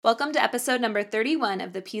Welcome to episode number 31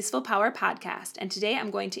 of the Peaceful Power Podcast, and today I'm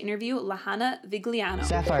going to interview Lahana Vigliano.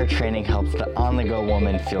 Sapphire training helps the on-the-go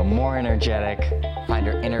woman feel more energetic, find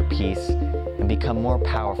her inner peace, and become more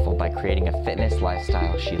powerful by creating a fitness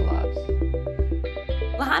lifestyle she loves.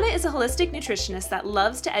 Lahana is a holistic nutritionist that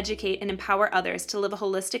loves to educate and empower others to live a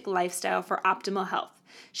holistic lifestyle for optimal health.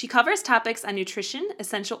 She covers topics on nutrition,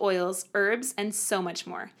 essential oils, herbs, and so much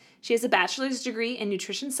more. She has a bachelor's degree in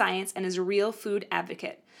nutrition science and is a real food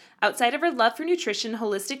advocate. Outside of her love for nutrition and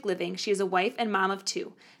holistic living, she is a wife and mom of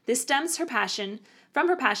two. This stems from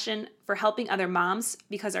her passion for helping other moms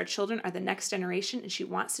because our children are the next generation and she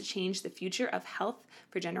wants to change the future of health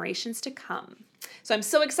for generations to come. So I'm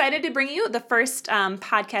so excited to bring you the first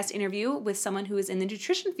podcast interview with someone who is in the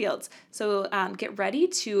nutrition fields. So get ready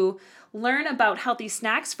to learn about healthy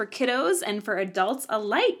snacks for kiddos and for adults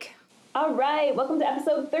alike. All right, welcome to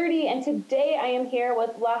episode 30, and today I am here with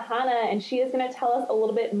Lahana, and she is going to tell us a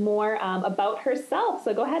little bit more about herself.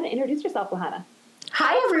 So go ahead and introduce yourself, Lahana.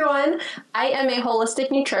 Hi, everyone. I am a holistic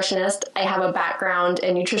nutritionist. I have a background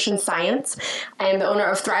in nutrition science. I am the owner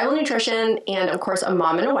of Thrival Nutrition and, of course, a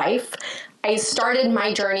mom and a wife. I started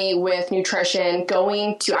my journey with nutrition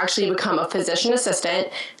going to actually become a physician assistant.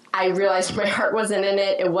 I realized my heart wasn't in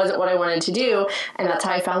it. It wasn't what I wanted to do. And that's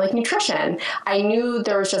how I found nutrition. I knew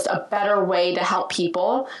there was just a better way to help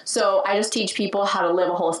people. So I just teach people how to live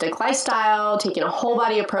a holistic lifestyle, taking a whole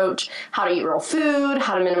body approach, how to eat real food,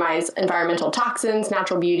 how to minimize environmental toxins,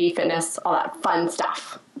 natural beauty, fitness, all that fun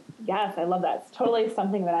stuff. Yes, I love that. It's totally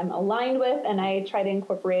something that I'm aligned with, and I try to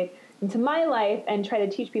incorporate into my life and try to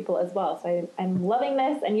teach people as well. So I'm loving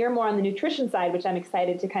this, and you're more on the nutrition side, which I'm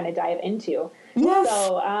excited to kind of dive into. Yes.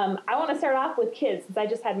 So I want to start off with kids. Since I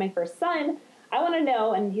just had my first son, I want to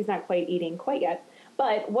know, and he's not quite eating quite yet,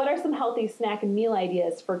 but what are some healthy snack and meal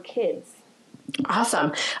ideas for kids?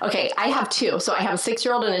 Awesome. Okay, I have two. So I have a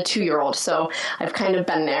 6-year-old and a 2-year-old. So I've kind of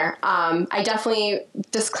been there. I definitely,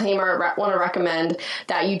 disclaimer, want to recommend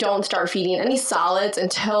that you don't start feeding any solids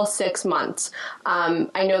until 6 months.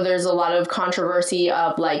 I know there's a lot of controversy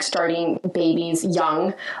of starting babies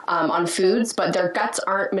young on foods, but their guts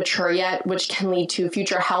aren't mature yet, which can lead to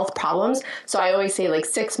future health problems. So I always say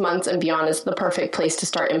 6 months and beyond is the perfect place to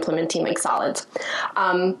start implementing solids.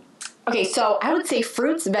 Okay, so I would say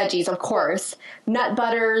fruits, veggies, of course, nut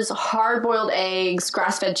butters, hard-boiled eggs,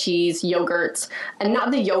 grass-fed cheese, yogurts, and not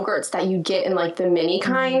the yogurts that you get in the mini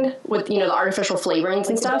kind with, the artificial flavorings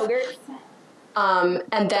and stuff. Yogurts.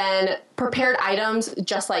 And then prepared items,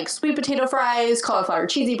 just like sweet potato fries, cauliflower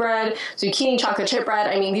cheesy bread, zucchini chocolate chip bread.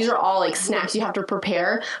 I mean, these are all snacks you have to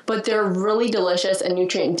prepare, but they're really delicious and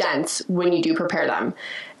nutrient dense when you do prepare them.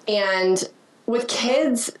 And with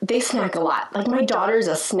kids, they snack a lot. My daughter's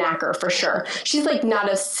a snacker for sure. She's not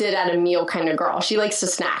a sit at a meal kind of girl. She likes to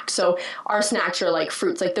snack. So our snacks are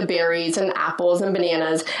fruits the berries and apples and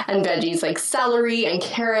bananas, and veggies celery and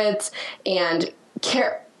carrots and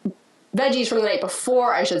veggies from the night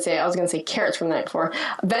before, I should say. I was going to say carrots from the night before.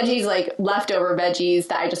 Veggies, leftover veggies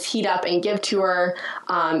that I just heat up and give to her.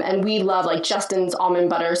 And we love, Justin's almond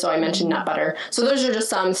butter, so I mentioned nut butter. So those are just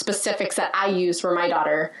some specifics that I use for my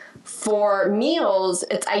daughter. For meals,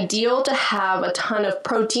 it's ideal to have a ton of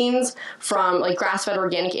proteins from grass-fed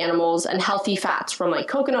organic animals and healthy fats from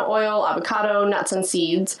coconut oil, avocado, nuts, and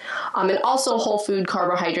seeds. And also whole food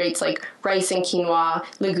carbohydrates like rice and quinoa,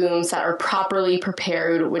 legumes that are properly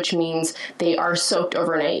prepared, which means they are soaked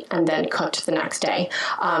overnight and then cooked the next day.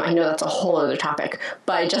 I know that's a whole other topic,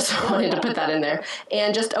 but I just wanted to put that in there.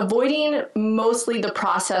 And just avoiding mostly the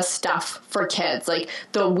processed stuff for kids,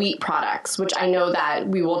 the wheat products, which I know that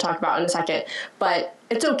we will talk about in a second, but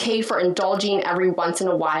it's okay for indulging every once in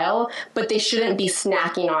a while, but they shouldn't be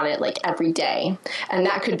snacking on it every day. And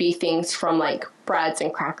that could be things from breads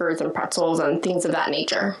and crackers and pretzels and things of that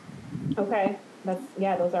nature. Okay.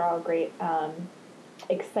 Those are all great,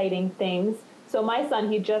 exciting things. So my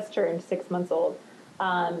son, he just turned 6 months old.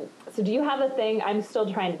 So do you have a thing, I'm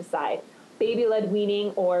still trying to decide, baby-led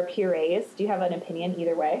weaning or purees? Do you have an opinion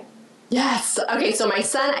either way? Yes. Okay, so my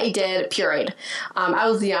son, I did pureed. I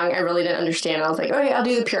was young. I really didn't understand. I was okay, I'll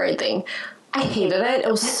do the pureed thing. I hated it.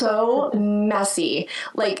 It was so messy.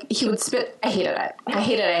 He would spit. I hated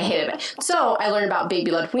it. So I learned about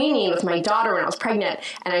baby-led weaning with my daughter when I was pregnant,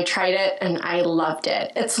 and I tried it, and I loved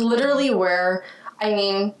it. It's literally where,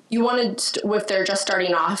 you wanted, if they're just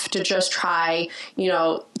starting off, to just try,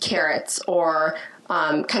 carrots or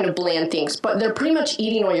kind of bland things, but they're pretty much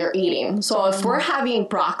eating what you're eating. So if we're having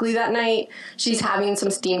broccoli that night, she's having some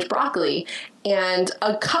steamed broccoli. And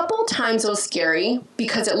a couple times it was scary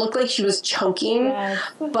because it looked like she was choking,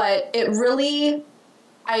 but it really,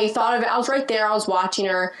 I thought of it. I was right there. I was watching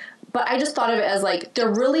her, but I just thought of it as like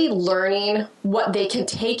they're really learning what they can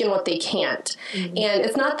take and what they can't. And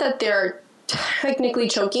it's not that they're technically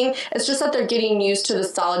choking, it's just that they're getting used to the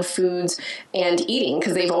solid foods and eating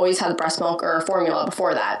because they've always had breast milk or formula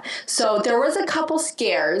before that. So there was a couple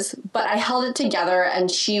scares, but I held it together,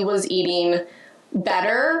 and she was eating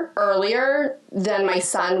better earlier than my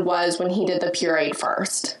son was when he did the pureed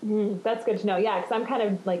first. That's good to know. Yeah, because I'm kind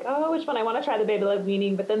of like, oh, which one? I want to try the baby led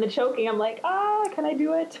weaning, but then the choking, I'm like, can I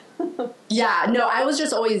do it? Yeah, no, I was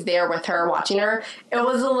just always there with her, watching her. It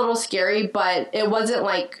was a little scary, but it wasn't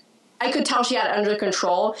like, I could tell she had it under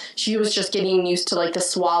control. She was just getting used to like the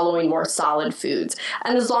swallowing more solid foods.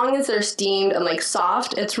 And as long as they're steamed and like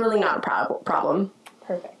soft, it's really not a problem.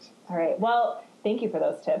 Perfect. All right. Well, thank you for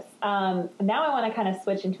those tips. Now I want to kind of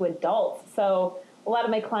switch into adults. So a lot of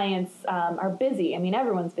my clients are busy. I mean,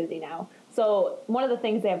 everyone's busy now. So one of the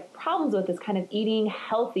things they have problems with is kind of eating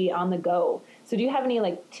healthy on the go. So do you have any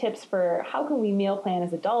like tips for how can we meal plan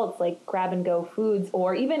as adults, like grab and go foods,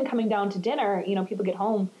 or even coming down to dinner? You know, people get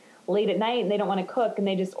home late at night and they don't want to cook and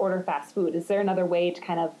they just order fast food. Is there another way to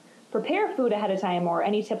kind of prepare food ahead of time, or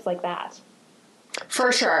any tips like that?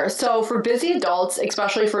 For sure. So for busy adults,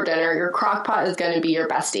 especially for dinner, your crock pot is going to be your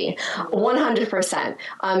bestie. 100%.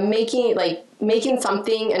 Making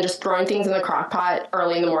something and just throwing things in the crock pot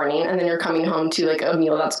early in the morning, and then you're coming home to like a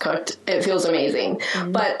meal that's cooked. It feels amazing.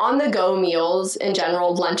 But on the go meals in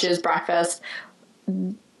general, lunches, breakfast,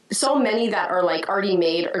 so many that are like already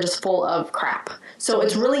made are just full of crap. So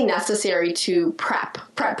it's really necessary to prep.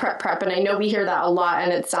 And I know we hear that a lot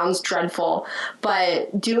and it sounds dreadful,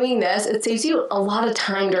 but doing this, it saves you a lot of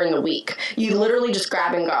time during the week. You literally just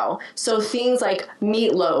grab and go. So things like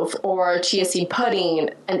meatloaf or chia seed pudding,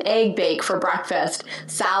 an egg bake for breakfast,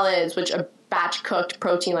 salads, which a batch cooked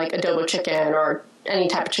protein like adobo chicken or any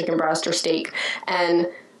type of chicken breast or steak, and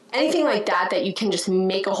anything like that you can just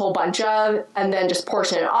make a whole bunch of and then just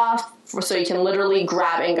portion it off so you can literally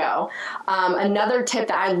grab and go. Another tip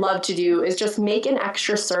that I love to do is just make an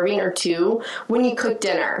extra serving or two when you cook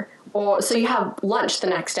dinner, or so you have lunch the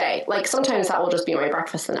next day. Like sometimes that will just be my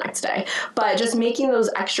breakfast the next day, but just making those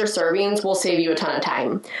extra servings will save you a ton of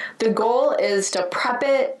time. The goal is to prep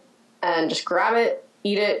it and just grab it,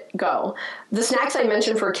 eat it, go. The snacks I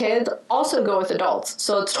mentioned for kids also go with adults.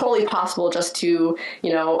 So it's totally possible just to,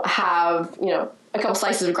 have, a couple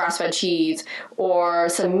slices of grass-fed cheese or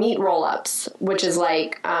some meat roll-ups, which is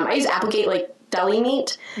like, I use Applegate like deli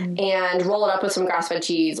meat and roll it up with some grass-fed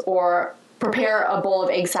cheese, or prepare a bowl of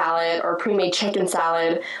egg salad or pre-made chicken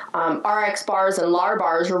salad. RX bars and LAR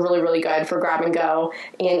bars are really, really good for grab and go,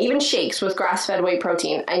 and even shakes with grass-fed whey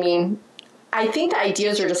protein. I mean, I think the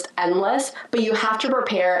ideas are just endless, but you have to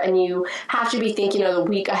prepare and you have to be thinking of the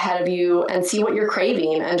week ahead of you and see what you're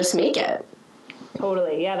craving and just make it.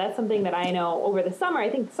 Totally. Yeah, that's something that I know over the summer. I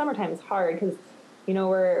think summertime is hard because, we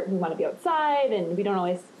want to be outside and we don't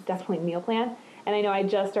always definitely meal plan. And I know I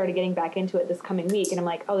just started getting back into it this coming week, and I'm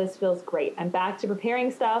like, oh, this feels great. I'm back to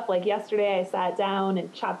preparing stuff. Like yesterday I sat down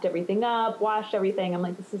and chopped everything up, washed everything. I'm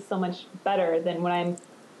like, this is so much better than when I'm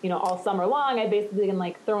all summer long, I basically am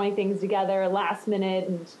like throwing things together last minute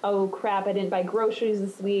and, oh crap, I didn't buy groceries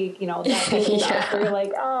this week, that kind of stuff. Where you're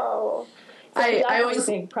like, oh. So I always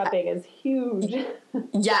think prepping is huge.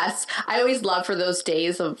 Yes. I always love for those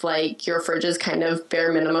days of like your fridge is kind of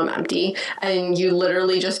bare minimum empty and you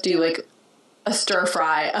literally just do like a stir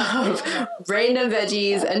fry of random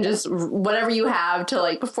veggies and just whatever you have to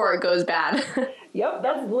like before it goes bad. Yep,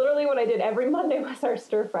 that's literally what I did. Every Monday was our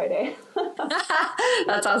stir fry day.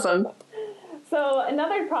 That's awesome. So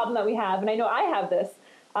another problem that we have, and I know I have this,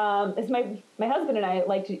 is my husband and I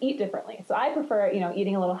like to eat differently. So I prefer,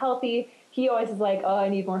 eating a little healthy. He always is like, oh, I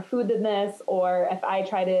need more food than this. Or if I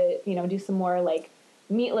try to, do some more like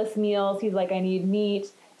meatless meals, he's like, I need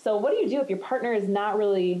meat. So what do you do if your partner is not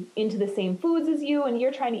really into the same foods as you and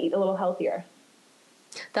you're trying to eat a little healthier?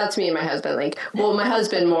 That's me and my husband. My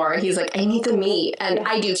husband more, he's like, I need the meat. And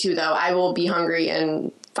I do too, though. I will be hungry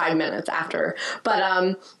in 5 minutes after.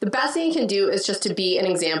 But the best thing you can do is just to be an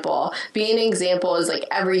example. Being an example is like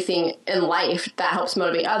everything in life that helps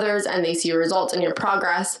motivate others and they see your results and your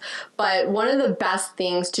progress. But one of the best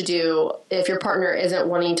things to do if your partner isn't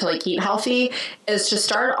wanting to like eat healthy is to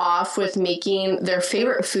start off with making their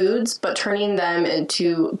favorite foods, but turning them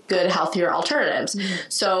into good, healthier alternatives. Mm-hmm.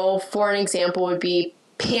 So for an example would be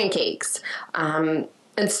pancakes.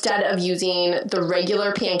 Instead of using the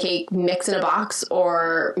regular pancake mix in a box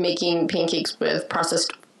or making pancakes with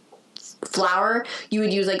processed flour, you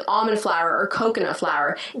would use like almond flour or coconut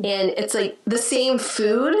flour. And it's like the same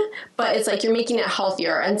food, but it's like you're making it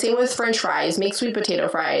healthier. And same with French fries, make sweet potato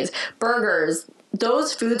fries, burgers.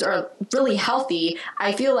 Those foods are really healthy.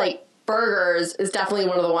 I feel like burgers is definitely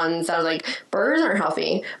one of the ones that I was like, burgers aren't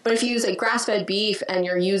healthy. But if you use like grass-fed beef and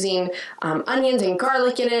you're using onions and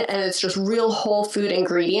garlic in it, and it's just real whole food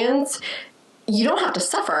ingredients, you don't have to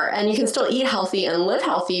suffer, and you can still eat healthy and live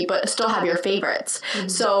healthy, but still have your favorites. Mm-hmm.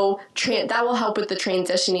 So that will help with the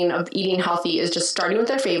transitioning of eating healthy, is just starting with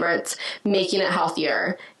their favorites, making it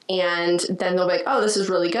healthier. And then they'll be like, oh, this is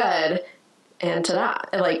really good. And ta-da,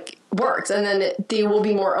 it like works. And then they will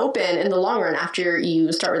be more open in the long run after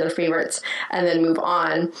you start with their favorites and then move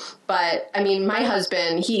on. But I mean, my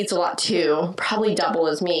husband, he eats a lot too, probably double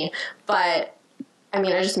as me. But I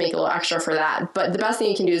mean, I just make a little extra for that. But the best thing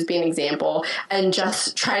you can do is be an example and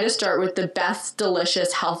just try to start with the best,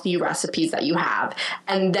 delicious, healthy recipes that you have.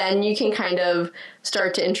 And then you can kind of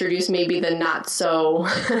start to introduce maybe the not so,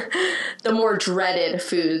 the more dreaded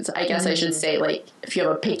foods, I guess I should say. Like if you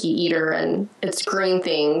have a picky eater and it's green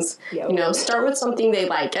things, you know, start with something they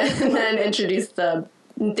like and then introduce the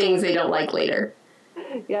things they don't like later.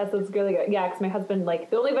 Yes, that's really good. Yeah, because my husband,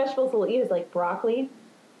 like, the only vegetables he'll eat is like broccoli.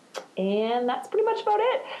 And that's pretty much about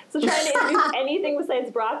it. So trying to introduce anything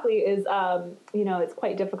besides broccoli is, you know, it's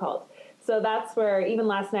quite difficult. So that's where even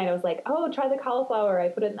last night I was like, oh, try the cauliflower. I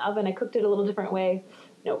put it in the oven. I cooked it a little different way.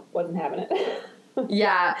 Nope, wasn't having it.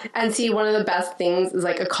 Yeah. And see, one of the best things is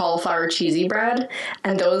like a cauliflower cheesy bread.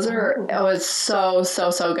 And those are, it was so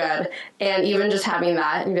good. And even just having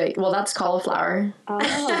that and be like, well, that's cauliflower. Oh,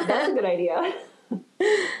 that's a good idea.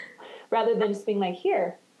 Rather than just being like,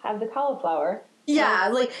 here, have the cauliflower. Yeah,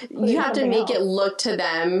 like you have to make it look to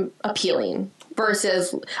them appealing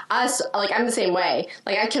versus us. Like I'm the same way.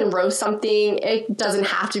 Like I can roast something. It doesn't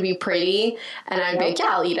have to be pretty. And I'd be like, yeah,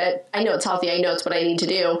 I'll eat it. I know it's healthy. I know it's what I need to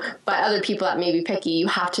do. But other people that may be picky, you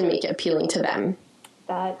have to make it appealing to them.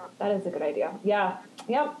 That is a good idea. Yeah.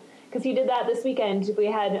 Yep. Because he did that this weekend. We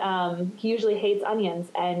had, he usually hates onions.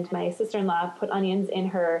 And my sister-in-law put onions in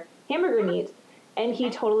her hamburger meat. And he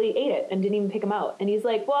totally ate it and didn't even pick them out. And he's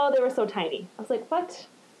like, well, they were so tiny. I was like, what?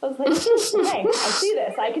 I was like, okay, I see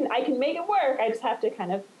this. I can make it work. I just have to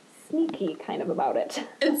kind of sneaky kind of about it.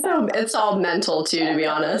 It's all mental too, to be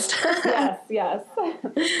honest. Yes.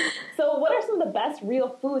 So what are some of the best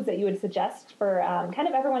real foods that you would suggest for kind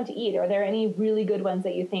of everyone to eat? Are there any really good ones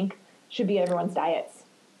that you think should be in everyone's diets?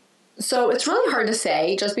 So it's really hard to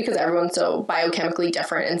say just because everyone's so biochemically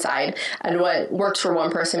different inside and what works for one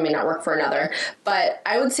person may not work for another. But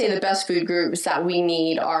I would say the best food groups that we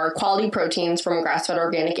need are quality proteins from grass-fed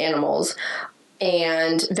organic animals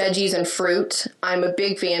and veggies and fruit. I'm a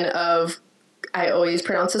big fan of, I always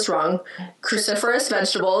pronounce this wrong, cruciferous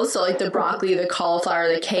vegetables. So like the broccoli, the cauliflower,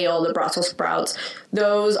 the kale, the Brussels sprouts.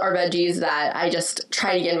 Those are veggies that I just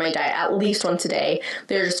try to get in my diet at least once a day.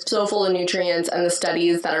 They're just so full of nutrients, and the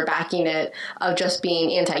studies that are backing it of just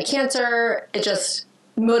being anti-cancer, it just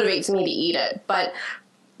motivates me to eat it. But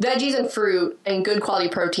veggies and fruit and good quality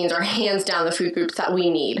proteins are hands down the food groups that we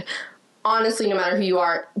need. Honestly, no matter who you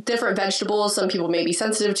are, different vegetables, some people may be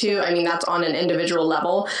sensitive to. I mean, that's on an individual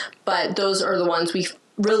level, but those are the ones we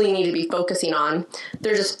really need to be focusing on.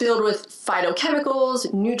 They're just filled with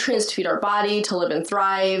phytochemicals, nutrients to feed our body, to live and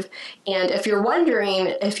thrive. And if you're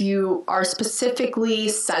wondering if you are specifically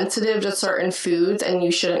sensitive to certain foods and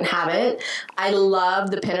you shouldn't have it, I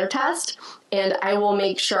love the Pinner test. And I will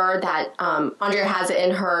make sure that Andrea has it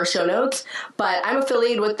in her show notes. But I'm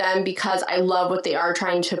affiliated with them because I love what they are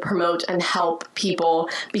trying to promote and help people,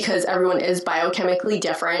 because everyone is biochemically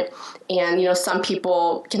different. And, you know, some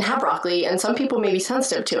people can have broccoli and some people may be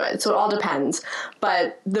sensitive to it. So it all depends.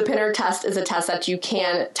 But the Pinner test is a test that you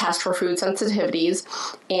can test for food sensitivities.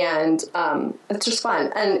 And it's just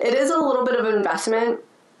fun. And it is a little bit of an investment.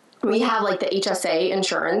 We have like the HSA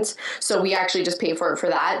insurance. So we actually just pay for it for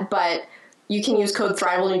that. But you can use code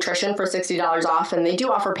Thrival Nutrition for $60 off, and they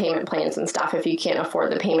do offer payment plans and stuff if you can't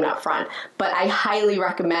afford the payment up front. But I highly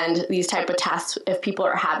recommend these type of tests if people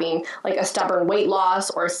are having like a stubborn weight loss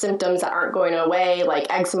or symptoms that aren't going away,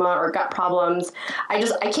 like eczema or gut problems. I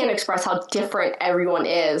can't express how different everyone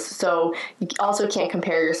is. So you also can't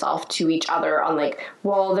compare yourself to each other on like,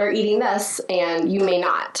 well, they're eating this and you may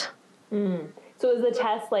not. So is the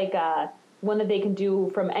test like one that they can do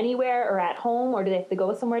from anywhere or at home, or do they have to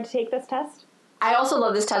go somewhere to take this test? I also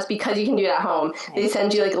love this test because you can do it at home. They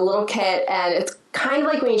send you like a little kit, and it's kind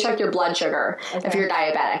of like when you check your blood sugar if you're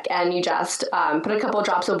diabetic, and you just put a couple of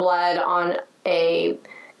drops of blood on a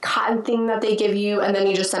cotton thing that they give you, and then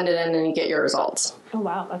you just send it in and you get your results. Oh,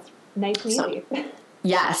 wow. That's nice and easy.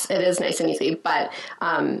 Yes, it is nice and easy, but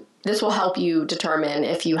this will help you determine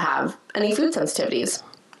if you have any food sensitivities.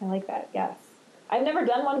 I like that, yes. I've never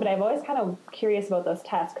done one, but I've always kind of curious about those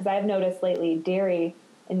tests because I've noticed lately dairy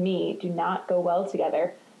and meat do not go well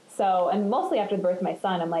together. So, and mostly after the birth of my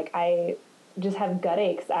son, I'm like, I just have gut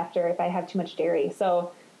aches after if I have too much dairy.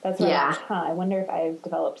 So that's why I wonder if I've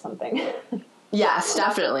developed something. Yes,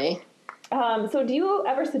 definitely. So do you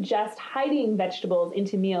ever suggest hiding vegetables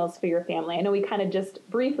into meals for your family? I know we kind of just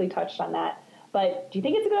briefly touched on that, but do you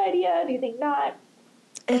think it's a good idea? Do you think not?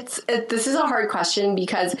 This is a hard question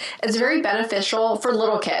because it's very beneficial for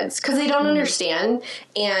little kids because they don't understand,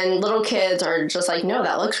 and little kids are just like, no,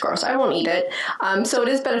 that looks gross, I won't eat it. So it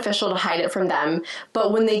is beneficial to hide it from them.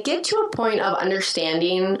 But when they get to a point of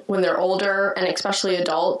understanding, when they're older and especially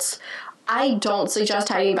adults, I don't suggest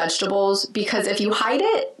hiding vegetables because if you hide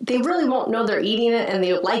it, they really won't know they're eating it and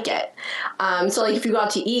they like it. So like if you go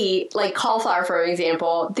out to eat, like cauliflower, for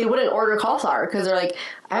example, they wouldn't order cauliflower because they're like,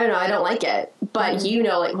 I don't know, I don't like it. But you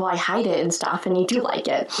know, like, well, I hide it and stuff and you do like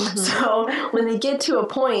it. Mm-hmm. So when they get to a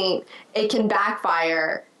point, it can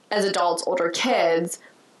backfire as adults, older kids.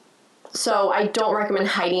 So I don't recommend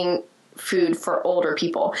hiding food for older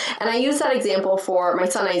people. And I use that example for my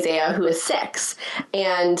son Isaiah, who is 6.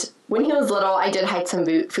 And when he was little, I did hide some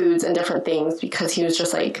foods and different things because he was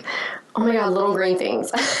just like, oh my God, little green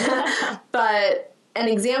things. But an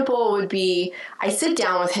example would be, I sit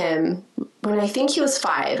down with him when I think he was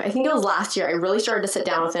 5. I think it was last year. I really started to sit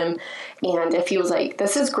down with him. And if he was like,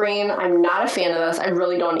 this is green, I'm not a fan of this, I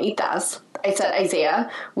really don't eat this, I said, Isaiah,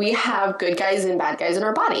 we have good guys and bad guys in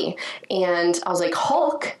our body. And I was like,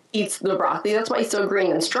 Hulk eats the broccoli. That's why he's so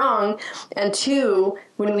green and strong. And 2,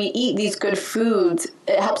 when we eat these good foods,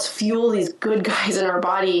 it helps fuel these good guys in our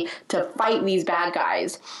body to fight these bad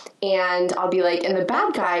guys. And I'll be like, and the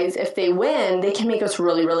bad guys, if they win, they can make us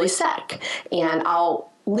really, really sick. And I'll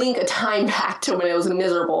link a time back to when it was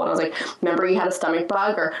miserable and I was like, remember you had a stomach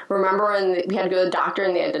bug, or remember when we had to go to the doctor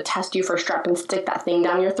and they had to test you for strep and stick that thing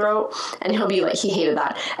down your throat? And he'll be like, he hated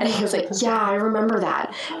that, and he was like, yeah, I remember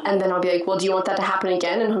that. And then I'll be like, well, do you want that to happen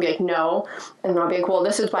again? And he'll be like, no. And then I'll be like, well,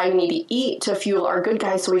 this is why we need to eat to fuel our good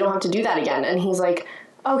guys so we don't have to do that again. And he's like,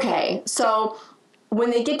 okay. So when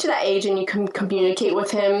they get to that age and you can communicate with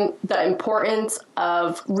him the importance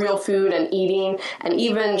of real food and eating, and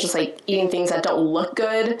even just like eating things that don't look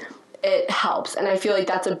good, it helps. And I feel like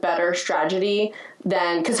that's a better strategy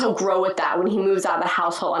than, because he'll grow with that. When he moves out of the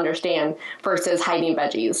house, he'll understand versus hiding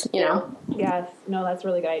veggies, you know? Yes. No, that's a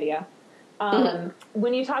really good idea.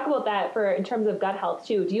 When you talk about that in terms of gut health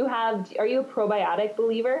too, are you a probiotic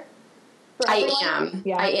believer? I am.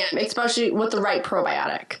 Yeah. I am, especially with the right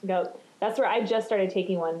probiotic. Yep. That's where I just started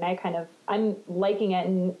taking one, and I'm liking it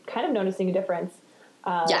and kind of noticing a difference.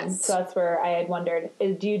 Yes. So that's where I had wondered,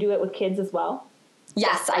 do you do it with kids as well?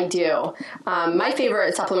 Yes, I do. My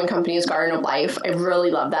favorite supplement company is Garden of Life. I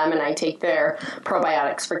really love them, and I take their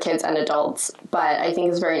probiotics for kids and adults. But I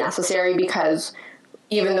think it's very necessary because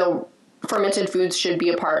even though fermented foods should be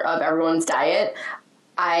a part of everyone's diet,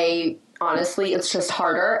 honestly, it's just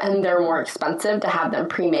harder and they're more expensive to have them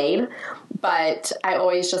pre-made. But I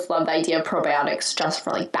always just love the idea of probiotics just for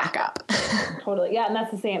like backup. Totally. Yeah. And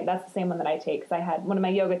that's the same one that I take. Cause I had one of my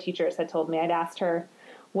yoga teachers had told me, I'd asked her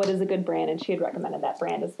what is a good brand, and she had recommended that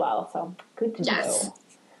brand as well. So good to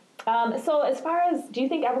know. So as far as, do you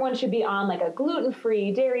think everyone should be on like a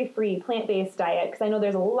gluten-free, dairy-free, plant-based diet? Because I know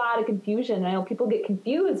there's a lot of confusion, and I know people get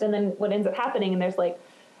confused, and then what ends up happening, and there's like,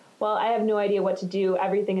 well, I have no idea what to do,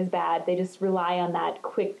 everything is bad. They just rely on that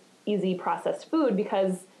quick, easy processed food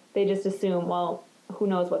because they just assume, well, who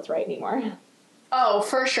knows what's right anymore. Oh,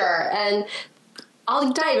 for sure. And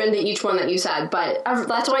I'll dive into each one that you said, but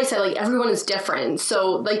that's why I said, like, everyone is different.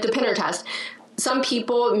 So, like, the Pinner test, some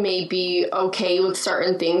people may be okay with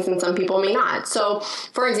certain things and some people may not. So,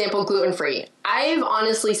 for example, gluten-free. I've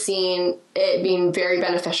honestly seen it being very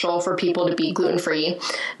beneficial for people to be gluten-free.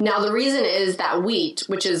 Now, the reason is that wheat,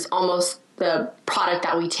 which is almost the product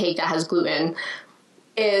that we take that has gluten,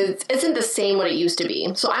 isn't the same what it used to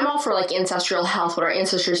be. So I'm all for like ancestral health, what our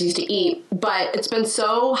ancestors used to eat, but it's been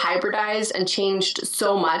so hybridized and changed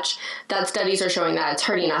so much that studies are showing that it's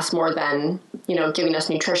hurting us more than, giving us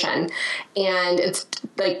nutrition. And it's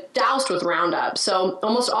like doused with Roundup. So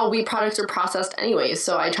almost all wheat products are processed anyways.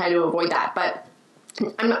 So I try to avoid that. But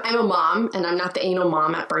I'm a mom, and I'm not the anal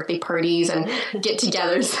mom at birthday parties and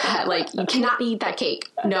get-togethers that like, you cannot eat that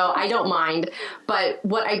cake. No, I don't mind. But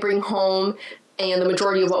what I bring home, and the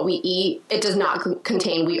majority of what we eat, it does not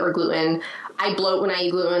contain wheat or gluten. I bloat when I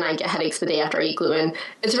eat gluten. I get headaches the day after I eat gluten.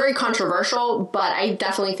 It's very controversial, but I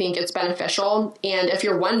definitely think it's beneficial. And if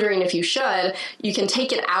you're wondering if you should, you can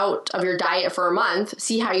take it out of your diet for a month,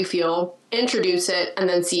 see how you feel, introduce it, and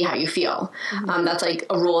then see how you feel. Mm-hmm. That's like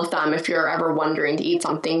a rule of thumb if you're ever wondering to eat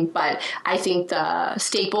something. But I think the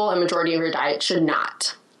staple and majority of your diet should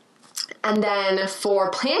not. And then for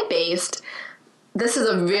plant-based, this is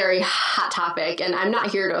a very hot topic, and I'm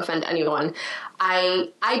not here to offend anyone.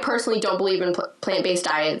 I personally don't believe in plant-based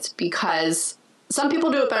diets because some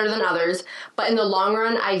people do it better than others, but in the long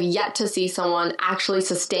run, I've yet to see someone actually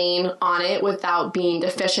sustain on it without being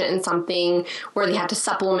deficient in something where they have to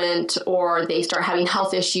supplement or they start having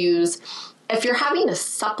health issues. If you're having to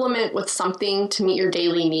supplement with something to meet your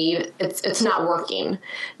daily need, it's not working.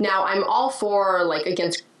 Now, I'm all for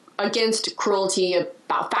against cruelty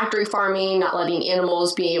about factory farming, not letting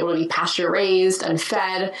animals be able to be pasture raised and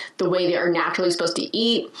fed the way they are naturally supposed to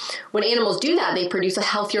eat. When animals do that, they produce a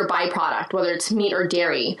healthier byproduct, whether it's meat or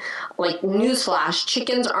dairy. Like, newsflash,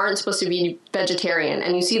 chickens aren't supposed to be vegetarian,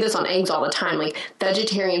 and you see this on eggs all the time, like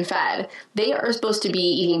vegetarian fed. They are supposed to be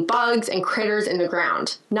eating bugs and critters in the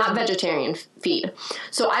ground, not vegetarian feed.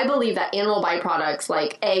 So I believe that animal byproducts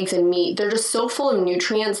like eggs and meat, they're just so full of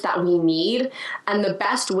nutrients that we need, and the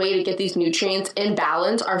best way to get these nutrients in balance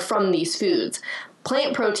are from these foods.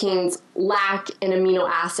 Plant proteins lack in amino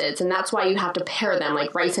acids, and that's why you have to pair them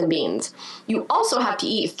like rice and beans. You also have to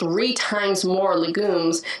eat 3 times more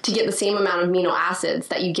legumes to get the same amount of amino acids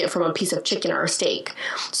that you get from a piece of chicken or a steak.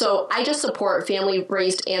 So I just support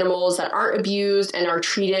family-raised animals that aren't abused and are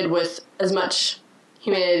treated with as much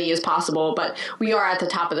humanity as possible, but we are at the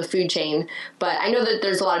top of the food chain. But I know that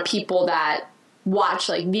there's a lot of people that watch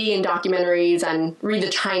like vegan documentaries and read the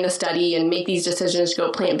China study and make these decisions to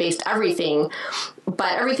go plant-based everything,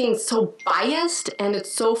 but everything's so biased and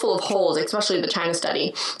it's so full of holes, especially the China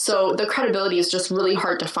study. So the credibility is just really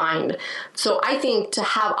hard to find. So I think to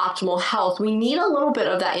have optimal health, we need a little bit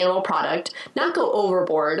of that animal product, not go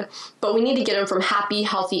overboard, but we need to get them from happy,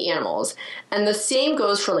 healthy animals. And the same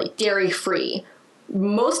goes for like dairy-free.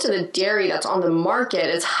 Most of the dairy that's on the market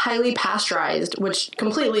is highly pasteurized, which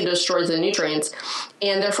completely destroys the nutrients,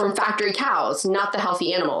 and they're from factory cows, not the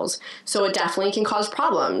healthy animals. So it definitely can cause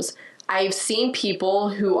problems. I've seen people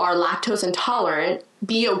who are lactose intolerant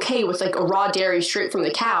be okay with like a raw dairy straight from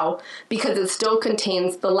the cow because it still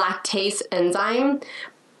contains the lactase enzyme,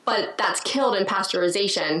 but that's killed in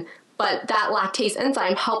pasteurization. But that lactase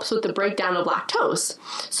enzyme helps with the breakdown of lactose.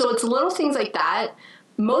 So it's little things like that.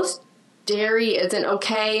 Most dairy isn't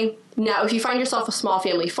okay. Now, if you find yourself a small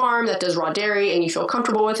family farm that does raw dairy and you feel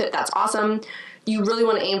comfortable with it, that's awesome. You really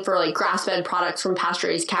want to aim for like grass-fed products from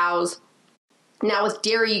pasture-raised cows. Now, with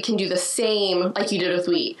dairy, you can do the same like you did with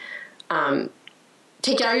wheat.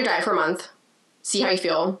 Take it out of your diet for a month, see how you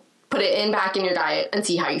feel, put it back in your diet, and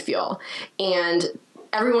see how you feel. And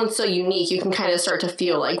everyone's so unique, you can kind of start to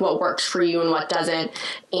feel like what works for you and what doesn't.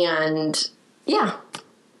 And yeah.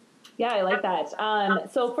 Yeah, I like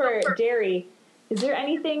that. So for dairy, is there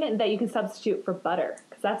anything that you can substitute for butter?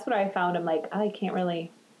 Because that's what I found. I'm like, I can't really,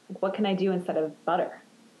 what can I do instead of butter?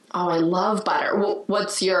 Oh, I love butter. Well,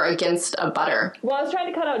 what's your against a butter? Well, I was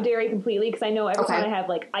trying to cut out dairy completely because I know every time I have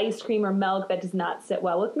like ice cream or milk, that does not sit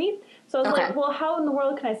well with me. So I was like, well, how in the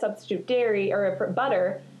world can I substitute dairy or for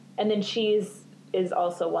butter? And then cheese is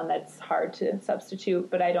also one that's hard to substitute,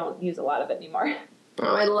 but I don't use a lot of it anymore.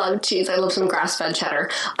 Oh, I love cheese. I love some grass-fed cheddar.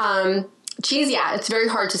 Cheese, yeah, it's very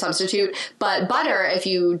hard to substitute. But butter, if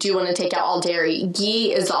you do want to take out all dairy,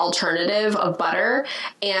 ghee is the alternative of butter.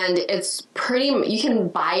 And it's you can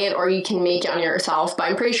buy it or you can make it on yourself. But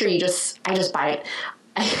I'm pretty sure I just buy it.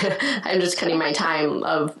 I'm just cutting my time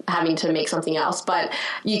of having to make something else, but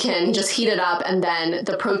you can just heat it up and then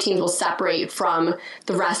the proteins will separate from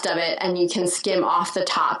the rest of it and you can skim off the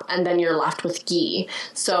top and then you're left with ghee.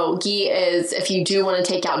 So ghee is, if you do want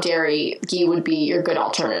to take out dairy, ghee would be your good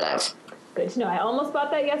alternative. Good to know. I almost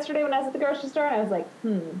bought that yesterday when I was at the grocery store and I was like,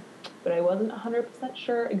 but I wasn't 100%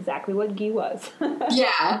 sure exactly what ghee was.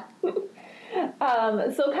 Yeah.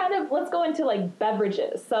 So kind of, let's go into like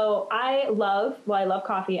beverages. So I love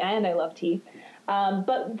coffee and I love tea.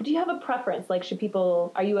 But do you have a preference? Like,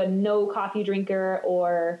 are you a no coffee drinker,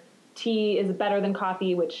 or tea is better than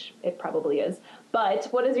coffee, which it probably is. But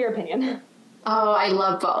what is your opinion? Oh, I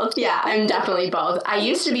love both. Yeah, I'm definitely both. I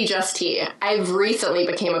used to be just tea. I've recently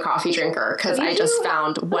became a coffee drinker because I just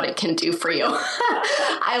found what it can do for you.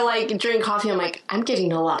 I drink coffee. I'm like, I'm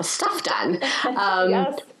getting a lot of stuff done.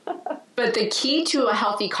 Yes. But the key to a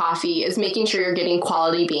healthy coffee is making sure you're getting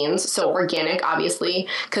quality beans, so organic, obviously,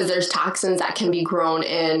 because there's toxins that can be grown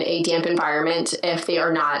in a damp environment if they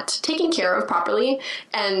are not taken care of properly.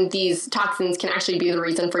 And these toxins can actually be the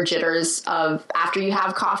reason for jitters of after you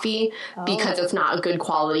have coffee because it's not a good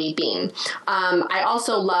quality bean. I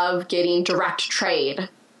also love getting direct trade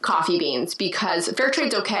coffee beans because fair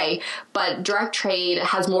trade's okay, but direct trade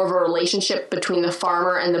has more of a relationship between the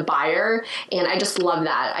farmer and the buyer, and I just love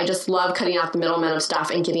that. I just love cutting out the middlemen of stuff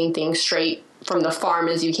and getting things straight from the farm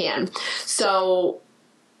as you can. So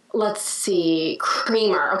Let's see,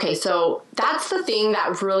 creamer. Okay, so that's the thing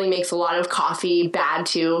that really makes a lot of coffee bad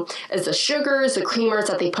too, is the sugars, the creamers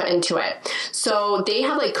that they put into it. So they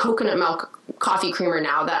have like coconut milk coffee creamer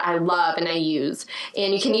now that I love and I use.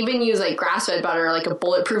 And you can even use like grass-fed butter, like a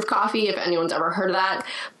bulletproof coffee, if anyone's ever heard of that.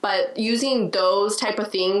 But using those type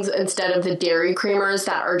of things instead of the dairy creamers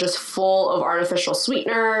that are just full of artificial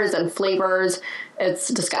sweeteners and flavors, it's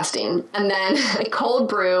disgusting. And then cold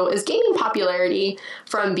brew is gaining popularity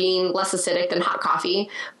from being less acidic than hot coffee,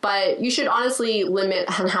 but you should honestly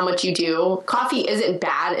limit on how much you do. Coffee isn't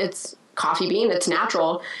bad. It's coffee bean. It's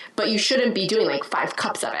natural, but you shouldn't be doing like 5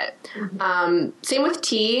 cups of it. Same with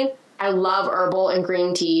tea. I love herbal and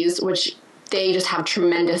green teas, which they just have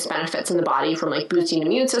tremendous benefits in the body from like boosting the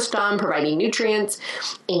immune system, providing nutrients.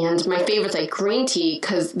 And my favorite's like green tea,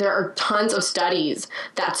 because there are tons of studies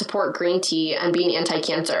that support green tea and being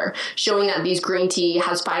anti-cancer, showing that these green tea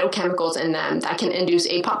has phytochemicals in them that can induce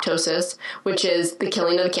apoptosis, which is the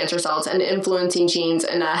killing of the cancer cells, and influencing genes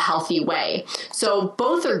in a healthy way. So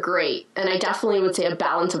both are great, and I definitely would say a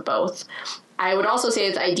balance of both. I would also say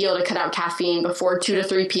it's ideal to cut out caffeine before 2 to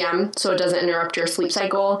 3 p.m. so it doesn't interrupt your sleep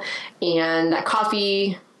cycle. And that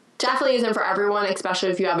coffee definitely isn't for everyone, especially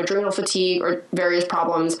if you have adrenal fatigue or various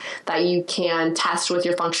problems that you can test with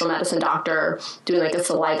your functional medicine doctor, doing like a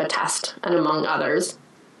saliva test, and among others.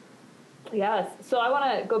 Yes. So I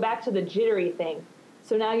want to go back to the jittery thing.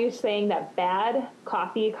 So now you're saying that bad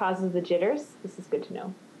coffee causes the jitters? This is good to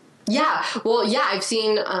know. Yeah. Well, yeah, I've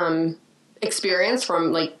seen experience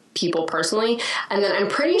from like people personally, and then I'm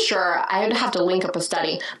pretty sure I would have to link up a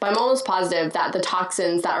study, but I'm almost positive that the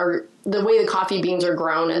toxins that are the way the coffee beans are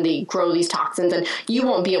grown, and they grow these toxins, and you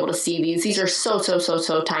won't be able to see these are so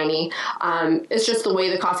tiny. It's just the way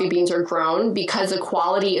the coffee beans are grown, because the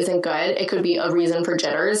quality isn't good. It could be a reason for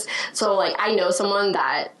jitters. So like I know someone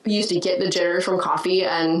that used to get the jitters from coffee,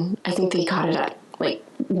 and I think they got it at like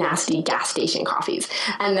nasty gas station coffees.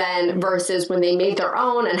 And then versus when they made their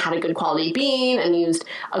own and had a good quality bean and used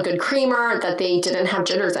a good creamer, that they didn't have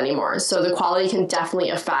jitters anymore. So the quality can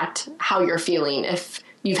definitely affect how you're feeling if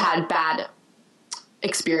you've had bad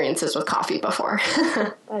experiences with coffee before.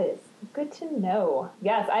 That is good to know.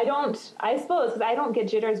 Yes, I suppose, because I don't get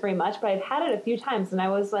jitters very much, but I've had it a few times, and I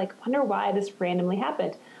was like, wonder why this randomly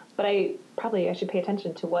happened. But I should pay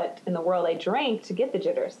attention to what in the world I drank to get the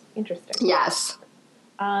jitters. Interesting. Yes.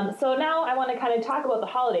 So now I want to kind of talk about the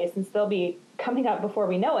holidays, since they'll be coming up before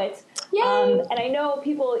we know it. Yay! And I know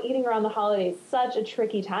people eating around the holidays, such a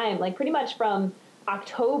tricky time, like pretty much from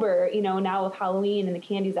October, now with Halloween and the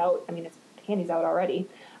candy's out. I mean, the candy's out already,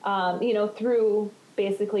 through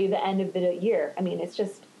basically the end of the year. I mean, it's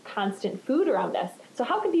just constant food around us. So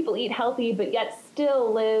how can people eat healthy but yet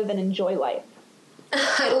still live and enjoy life?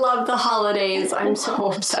 I love the holidays. I'm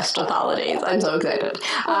so obsessed with holidays. I'm so excited.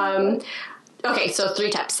 Okay, so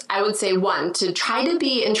 3 tips. I would say 1, to try to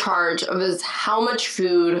be in charge of how much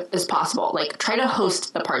food is possible. Like, try to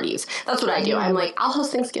host the parties. That's what I do. I'm like, I'll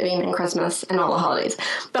host Thanksgiving and Christmas and all the holidays.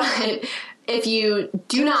 But if you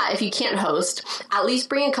can't host, at least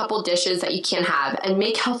bring a couple dishes that you can have and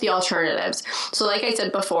make healthy alternatives. So like I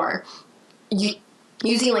said before,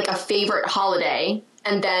 using like a favorite holiday,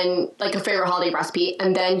 and then like a favorite holiday recipe,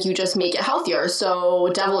 and then you just make it healthier. So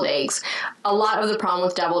deviled eggs. A lot of the problem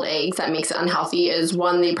with deviled eggs that makes it unhealthy is,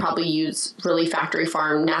 1, they probably use really factory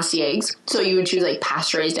farm nasty eggs. So you would choose like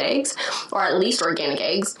pasture-raised eggs, or at least organic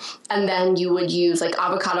eggs. And then you would use like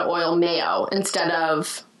avocado oil mayo instead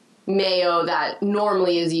of mayo that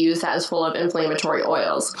normally is used, that is full of inflammatory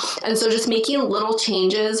oils. And so just making little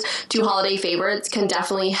changes to holiday favorites can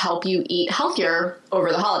definitely help you eat healthier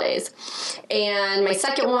over the holidays. And my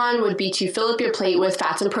second one would be to fill up your plate with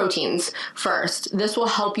fats and proteins first. This will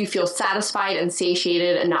help you feel satisfied and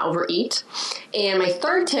satiated and not overeat. And my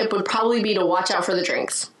third tip would probably be to watch out for the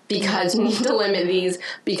drinks, because you need to limit these,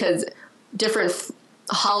 because different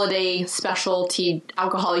holiday specialty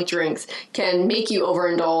alcoholic drinks can make you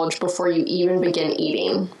overindulge before you even begin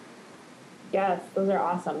eating. Yes, those are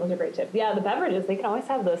awesome. Those are great tips. Yeah, the beverages, they can always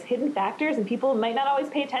have those hidden factors, and people might not always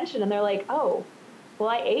pay attention, and they're like, oh, well,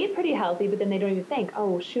 I ate pretty healthy, but then they don't even think,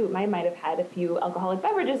 oh, shoot, I might have had a few alcoholic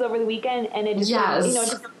beverages over the weekend, and it just, it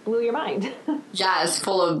just blew your mind. Yes,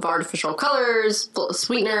 full of artificial colors, full of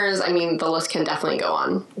sweeteners. I mean, the list can definitely go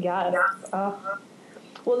on. Yes.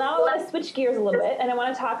 Well, now I want to switch gears a little bit, and I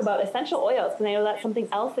want to talk about essential oils, because I know that's something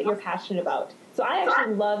else that you're passionate about. So I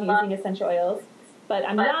actually love using essential oils, but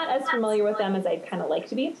I'm not as familiar with them as I'd kind of like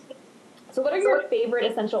to be. So what are your favorite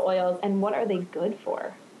essential oils, and what are they good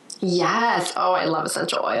for? Yes. Oh, I love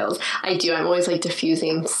essential oils. I do. I'm always like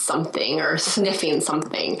diffusing something or sniffing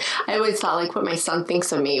something. I always thought like what my son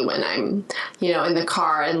thinks of me when I'm, in the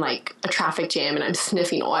car in like a traffic jam and I'm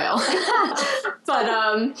sniffing oil.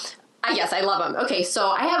 But yes, I love them. Okay, so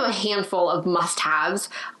I have a handful of must-haves.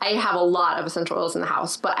 I have a lot of essential oils in the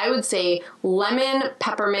house, but I would say lemon,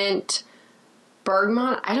 peppermint,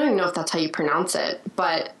 bergamot. I don't even know if that's how you pronounce it,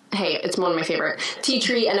 but hey, it's one of my favorite. Tea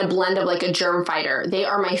tree and a blend of like a germ fighter. They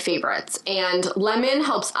are my favorites. And lemon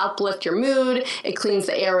helps uplift your mood. It cleans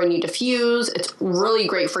the air when you diffuse. It's really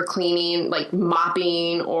great for cleaning, like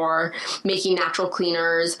mopping or making natural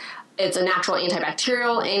cleaners. It's a natural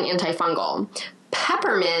antibacterial and antifungal.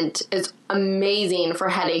 Peppermint is amazing for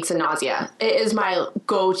headaches and nausea. It is my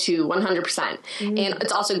go-to 100%. And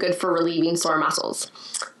it's also good for relieving sore muscles.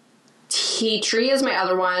 Tea tree is my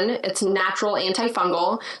other one. It's natural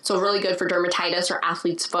antifungal, so really good for dermatitis or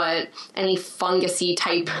athlete's foot, any fungusy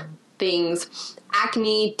type things.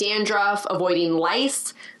 Acne, dandruff, avoiding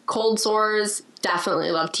lice, cold sores,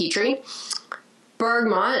 definitely love tea tree.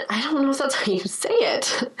 Bergamot, I don't know if that's how you say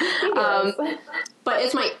it. But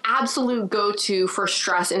it's my absolute go-to for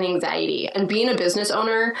stress and anxiety. And being a business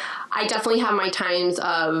owner, I definitely have my times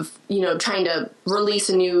of, trying to release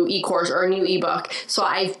a new e-course or a new ebook. So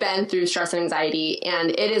I've been through stress and anxiety,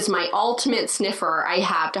 and it is my ultimate sniffer I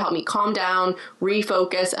have to help me calm down,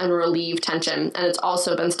 refocus, and relieve tension. And it's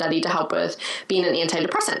also been studied to help with being an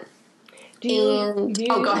antidepressant. Do you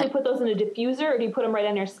usually put those in a diffuser, or do you put them right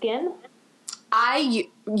on your skin? I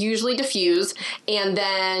usually diffuse, and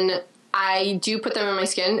then I do put them in my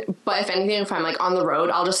skin, but if anything, if I'm like on the road,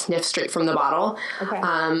 I'll just sniff straight from the bottle. Okay.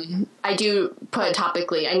 I do put it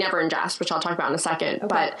topically. I never ingest, which I'll talk about in a second. Okay.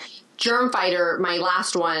 But Germ Fighter, my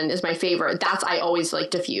last one, is my favorite. I always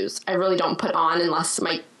like diffuse. I really don't put on unless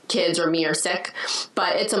my kids or me are sick,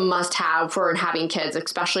 but it's a must-have for having kids,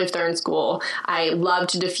 especially if they're in school. I love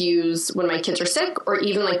to diffuse when my kids are sick, or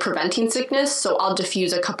even like preventing sickness, so I'll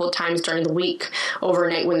diffuse a couple of times during the week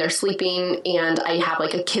overnight when they're sleeping, and I have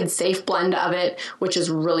like a kid-safe blend of it, which is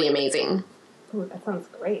really amazing. Ooh, that sounds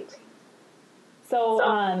great. So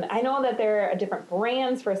I know that there are different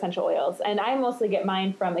brands for essential oils, and I mostly get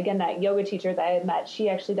mine from, again, that yoga teacher that I had met. She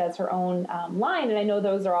actually does her own line, and I know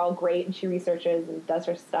those are all great, and she researches and does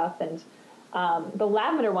her stuff. And the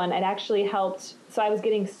lavender one, it actually helped. So I was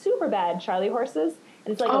getting super bad Charlie horses,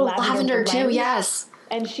 and it's like a lavender too, yes.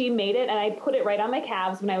 And she made it, and I put it right on my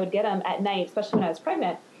calves when I would get them at night, especially when I was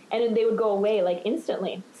pregnant, and they would go away like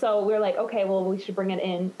instantly. So we were like, okay, well, we should bring it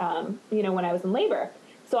in, when I was in labor.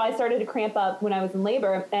 So I started to cramp up when I was in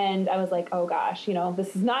labor, and I was like, oh gosh,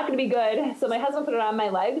 this is not going to be good. So my husband put it on my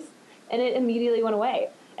legs, and it immediately went away.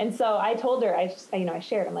 And so I told her, I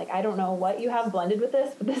shared, I'm like, I don't know what you have blended with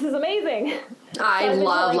this, but this is amazing. I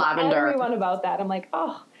love lavender. Everyone about that. I'm like,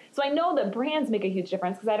 oh. So I know that brands make a huge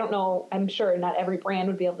difference, because I don't know, I'm sure not every brand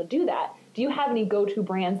would be able to do that. Do you have any go-to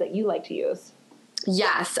brands that you like to use?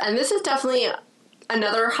 Yes, and this is definitely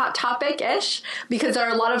another hot topic-ish, because there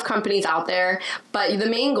are a lot of companies out there, but the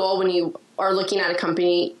main goal when you are looking at a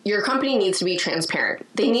company, your company needs to be transparent.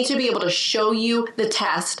 They need to be able to show you the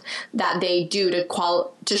test that they do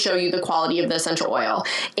to show you the quality of the essential oil.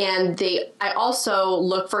 And I also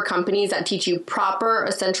look for companies that teach you proper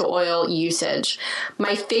essential oil usage.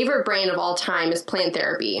 My favorite brand of all time is Plant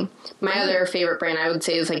Therapy. My other favorite brand I would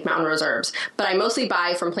say is like Mountain Rose Herbs, but I mostly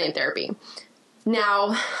buy from Plant Therapy.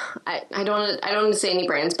 Now, I don't want to say any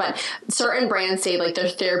brands, but certain brands say like they're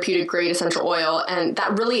therapeutic grade essential oil, and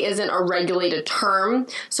that really isn't a regulated term,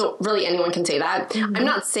 so really anyone can say that. Mm-hmm. I'm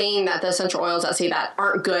not saying that the essential oils that say that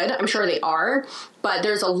aren't good. I'm sure they are, but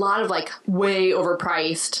there's a lot of like way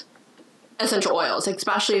overpriced essential oils,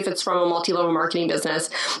 especially if it's from a multi-level marketing business,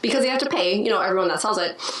 because they have to pay, everyone that sells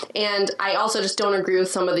it. And I also just don't agree with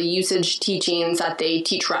some of the usage teachings that they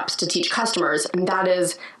teach reps to teach customers. And that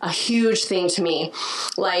is a huge thing to me.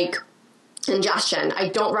 Like ingestion. I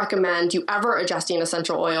don't recommend you ever adjusting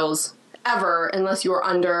essential oils ever unless you're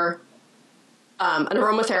under an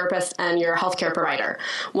aromatherapist and your healthcare provider.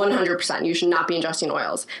 100%. You should not be ingesting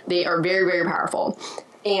oils. They are very, very powerful.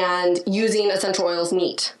 And using essential oils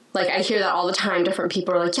neat. Like, I hear that all the time. Different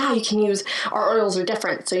people are like, yeah, you can use, our oils are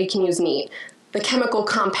different, so you can use neat. The chemical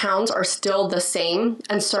compounds are still the same,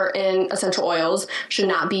 and certain essential oils should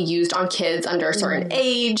not be used on kids under a certain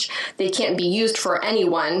age. They can't be used for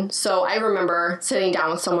anyone. So I remember sitting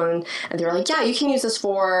down with someone, and they were like, yeah, you can use this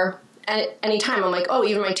for anytime. I'm like, oh,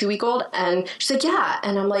 even my 2-week-old? And she's like, yeah.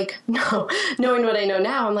 And I'm like, no. Knowing what I know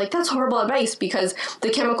now, I'm like, that's horrible advice because the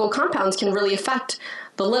chemical compounds can really affect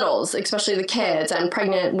the littles, especially the kids and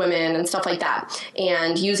pregnant women and stuff like that.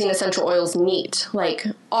 And using essential oils neat. Like,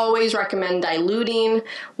 always recommend diluting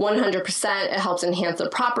 100%. It helps enhance the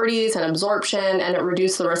properties and absorption, and it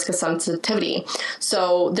reduces the risk of sensitivity.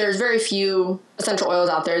 So there's very few essential oils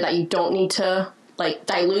out there that you don't need to like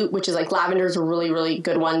dilute, which is like lavender is a really, really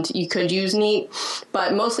good one. You could use neat,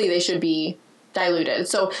 but mostly they should be diluted.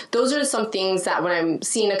 So those are some things that when I'm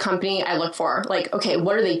seeing a company, I look for. Like, okay,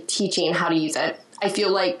 what are they teaching how to use it? I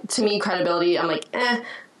feel like, to me, credibility, I'm like,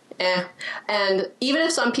 And even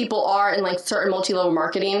if some people are in like certain multi-level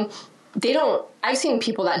marketing, I've seen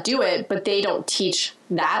people that do it, but they don't teach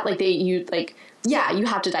that. Like you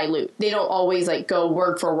have to dilute. They don't always like go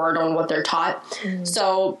word for word on what they're taught. Mm-hmm.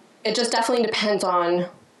 So it just definitely depends on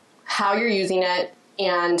how you're using it.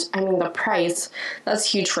 And I mean, the price, that's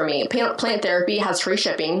huge for me. Plant Therapy has free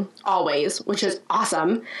shipping always, which is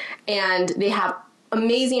awesome. And they have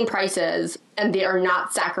amazing prices, and they are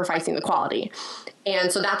not sacrificing the quality. And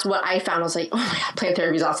so that's what I found. I was like, oh my God, Plant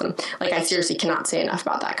Therapy is awesome. Like, I seriously cannot say enough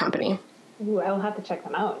about that company. Ooh, I will have to check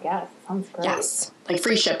them out. Yes, sounds great. Yes, like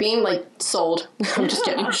free shipping, like sold. I'm just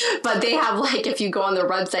kidding. But they have like, if you go on their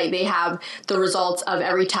website, they have the results of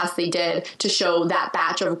every test they did to show that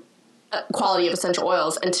batch of quality of essential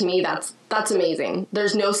oils. And to me, that's amazing.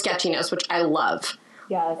 There's no sketchiness, which I love.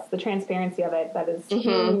 Yes, the transparency of it, that is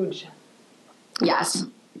huge. Yes.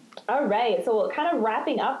 All right. So kind of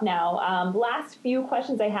wrapping up now, last few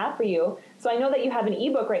questions I have for you. So I know that you have an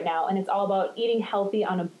ebook right now, and it's all about eating healthy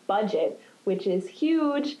on a budget, which is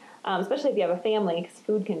huge, especially if you have a family, because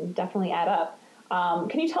food can definitely add up.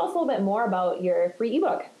 Can you tell us a little bit more about your free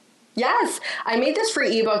ebook? Yes, I made this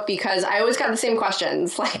free ebook because I always got the same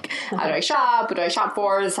questions, like, how do I shop? What do I shop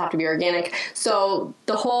for? Does it have to be organic? So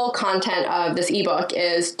the whole content of this ebook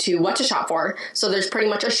is what to shop for. So there's pretty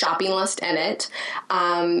much a shopping list in it.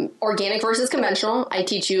 Organic versus conventional. I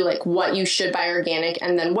teach you like what you should buy organic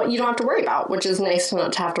and then what you don't have to worry about, which is nice to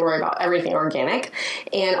not to have to worry about everything organic.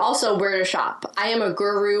 And also where to shop. I am a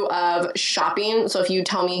guru of shopping. So if you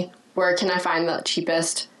tell me where can I find the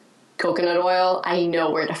cheapest coconut oil, I know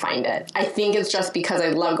where to find it. I think it's just because I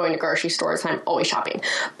love going to grocery stores and I'm always shopping.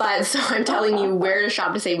 But so I'm telling you where to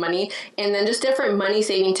shop to save money, and then just different money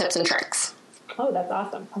saving tips and tricks. Oh, that's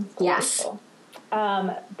awesome. That's cool. Yes.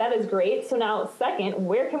 That is great. So now, second,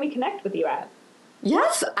 where can we connect with you at?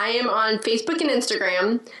 Yes, I am on Facebook and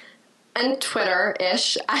Instagram. And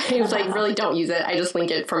Twitter-ish. I like really don't use it. I just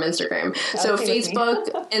link it from Instagram. So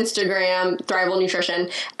Facebook, Instagram, Thrival Nutrition.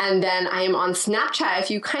 And then I am on Snapchat.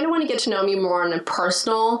 If you kind of want to get to know me more on a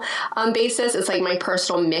personal basis, it's like my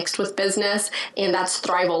personal mixed with business. And that's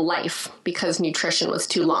Thrival Life because nutrition was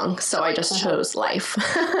too long. So I just chose life.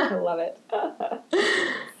 I love it.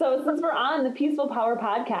 So since we're on the Peaceful Power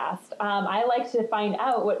podcast, I like to find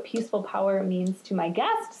out what peaceful power means to my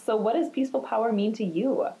guests. So what does peaceful power mean to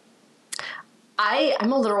you?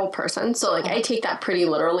 I'm a literal person, so like I take that pretty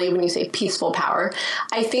literally when you say peaceful power.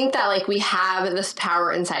 I think that like we have this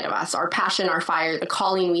power inside of us, our passion, our fire, the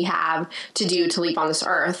calling we have to leave on this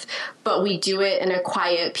earth, but we do it in a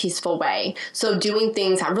quiet, peaceful way. So doing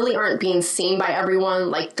things that really aren't being seen by everyone,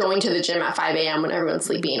 like going to the gym at 5 a.m. when everyone's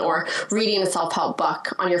sleeping, or reading a self-help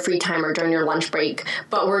book on your free time or during your lunch break,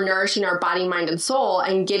 but we're nourishing our body, mind, and soul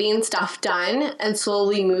and getting stuff done and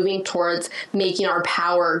slowly moving towards making our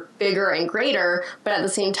power bigger and greater, but at the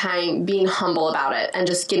same time being humble about it and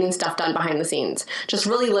just getting stuff done behind the scenes. Just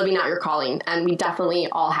really living out your calling, and we definitely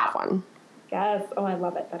all have one. Yes. Oh, I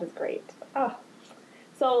love it. That is great. Oh.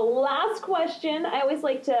 So last question, I always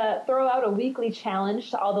like to throw out a weekly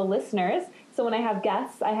challenge to all the listeners. So when I have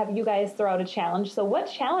guests, I have you guys throw out a challenge. So what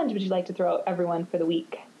challenge would you like to throw out everyone for the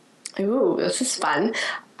week? Ooh, this is fun.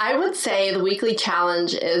 I would say the weekly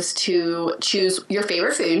challenge is to choose your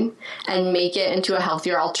favorite food and make it into a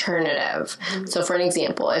healthier alternative. Mm-hmm. So for an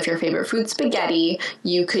example, if your favorite food's spaghetti,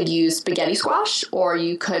 you could use spaghetti squash, or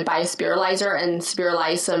you could buy a spiralizer and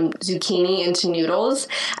spiralize some zucchini into noodles.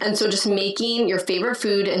 And so just making your favorite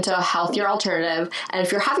food into a healthier alternative. And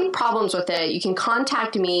if you're having problems with it, you can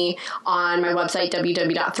contact me on my website,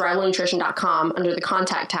 www.thrivalnutrition.com, under the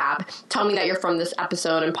contact tab. Tell me that you're from this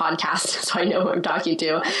episode and podcast so I know who I'm talking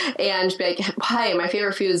to. And be like, hi, my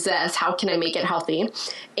favorite food is this. How can I make it healthy? And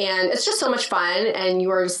it's just so much fun, and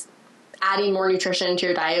you're adding more nutrition into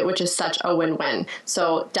your diet, which is such a win-win.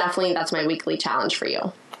 So definitely that's my weekly challenge for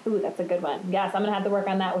you. Ooh, that's a good one. Yes, I'm going to have to work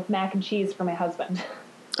on that with mac and cheese for my husband.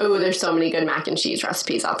 Oh, there's so many good mac and cheese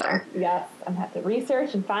recipes out there. Yes, I'm going to have to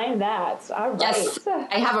research and find that. All right. Yes,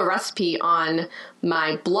 I have a recipe on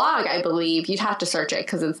my blog, I believe. You'd have to search it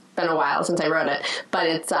because it's been a while since I wrote it. But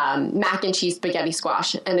it's mac and cheese spaghetti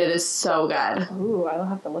squash, and it is so good. Ooh, I will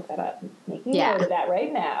have to look that up. Making note of that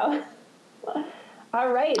right now.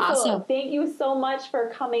 All right. Awesome. So thank you so much for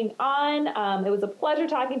coming on. It was a pleasure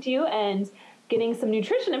talking to you and getting some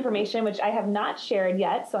nutrition information, which I have not shared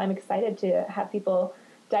yet. So I'm excited to have people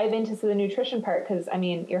dive into the nutrition part because, I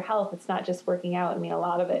mean, your health, it's not just working out. I mean, a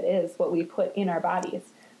lot of it is what we put in our bodies.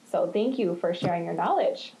 So thank you for sharing your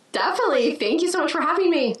knowledge. Definitely. Thank you so much for having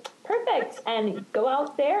me. Perfect. And go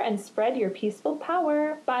out there and spread your peaceful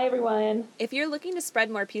power. Bye, everyone. If you're looking to spread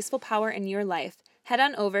more peaceful power in your life, head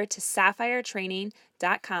on over to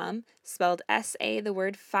sapphiretraining.com, spelled S-A, the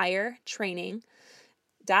word fire, training.com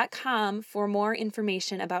for more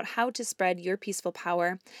information about how to spread your peaceful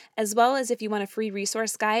power, as well as if you want a free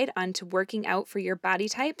resource guide onto working out for your body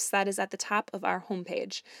types, that is at the top of our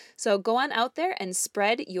homepage. So go on out there and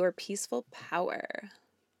spread your peaceful power.